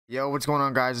Yo, what's going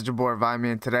on, guys? It's your boy Vimy,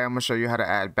 and today I'm going to show you how to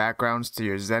add backgrounds to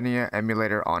your Xenia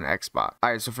emulator on Xbox.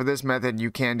 Alright, so for this method, you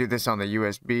can do this on the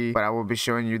USB, but I will be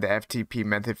showing you the FTP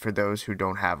method for those who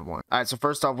don't have one. Alright, so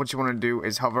first off, what you want to do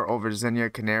is hover over Xenia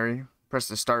Canary, press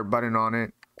the start button on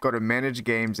it, go to Manage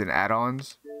Games and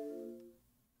Add-ons,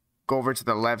 go over to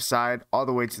the left side, all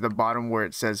the way to the bottom where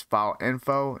it says File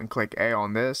Info, and click A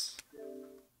on this.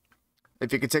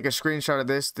 If you could take a screenshot of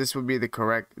this would be the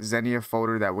correct Xenia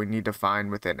folder that we need to find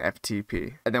within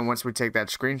FTP. And then once we take that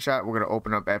screenshot, we're going to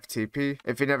open up FTP.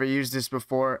 If you never used this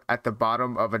before, at the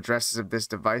bottom of addresses of this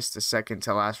device, the second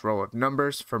to last row of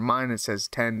numbers. For mine, it says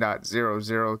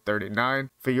 10.0039.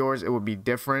 For yours, it will be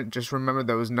different. Just remember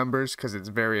those numbers because it's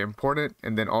very important.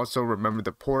 And then also remember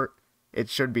the port. It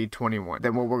should be 21.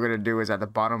 Then what we're going to do is at the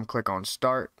bottom, click on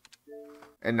Start.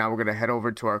 And now we're going to head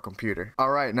over to our computer.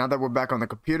 Alright, now that we're back on the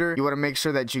computer, you want to make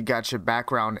sure that you got your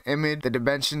background image. The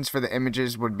dimensions for the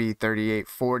images would be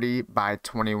 3840 by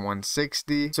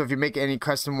 2160. So if you make any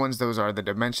custom ones, those are the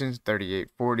dimensions,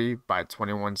 3840 by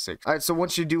 2160. Alright, so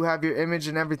once you do have your image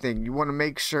and everything, you want to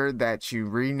make sure that you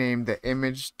rename the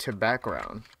image to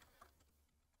background.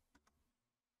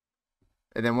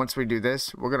 And then once we do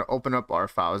this, we're going to open up our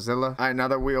FileZilla. Alright, now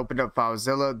that we opened up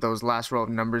FileZilla, those last row of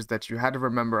numbers that you had to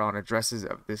remember on addresses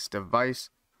of this device,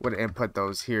 would input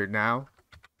those here now.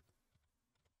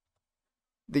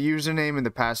 The username and the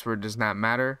password does not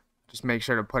matter. Just make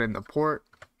sure to put in the port.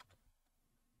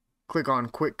 Click on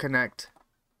Quick Connect.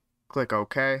 Click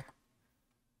OK.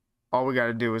 All we got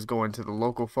to do is go into the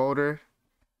local folder.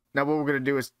 Now what we're going to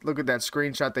do is look at that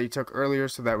screenshot that you took earlier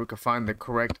so that we can find the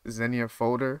correct Xenia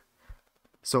folder.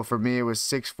 So for me, it was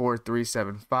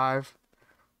 64375,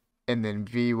 and then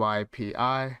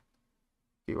VYPI.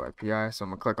 So I'm going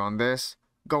to click on this,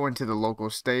 go into the local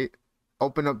state,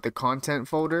 open up the content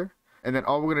folder, and then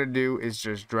all we're going to do is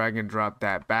just drag and drop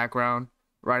that background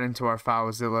right into our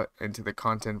FileZilla into the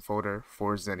content folder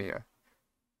for Xenia.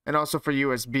 And also for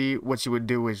USB, what you would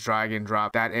do is drag and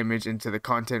drop that image into the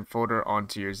content folder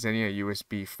onto your Xenia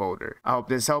USB folder. I hope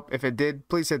this helped. If it did,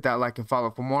 please hit that like and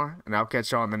follow for more, and I'll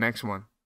catch you on the next one.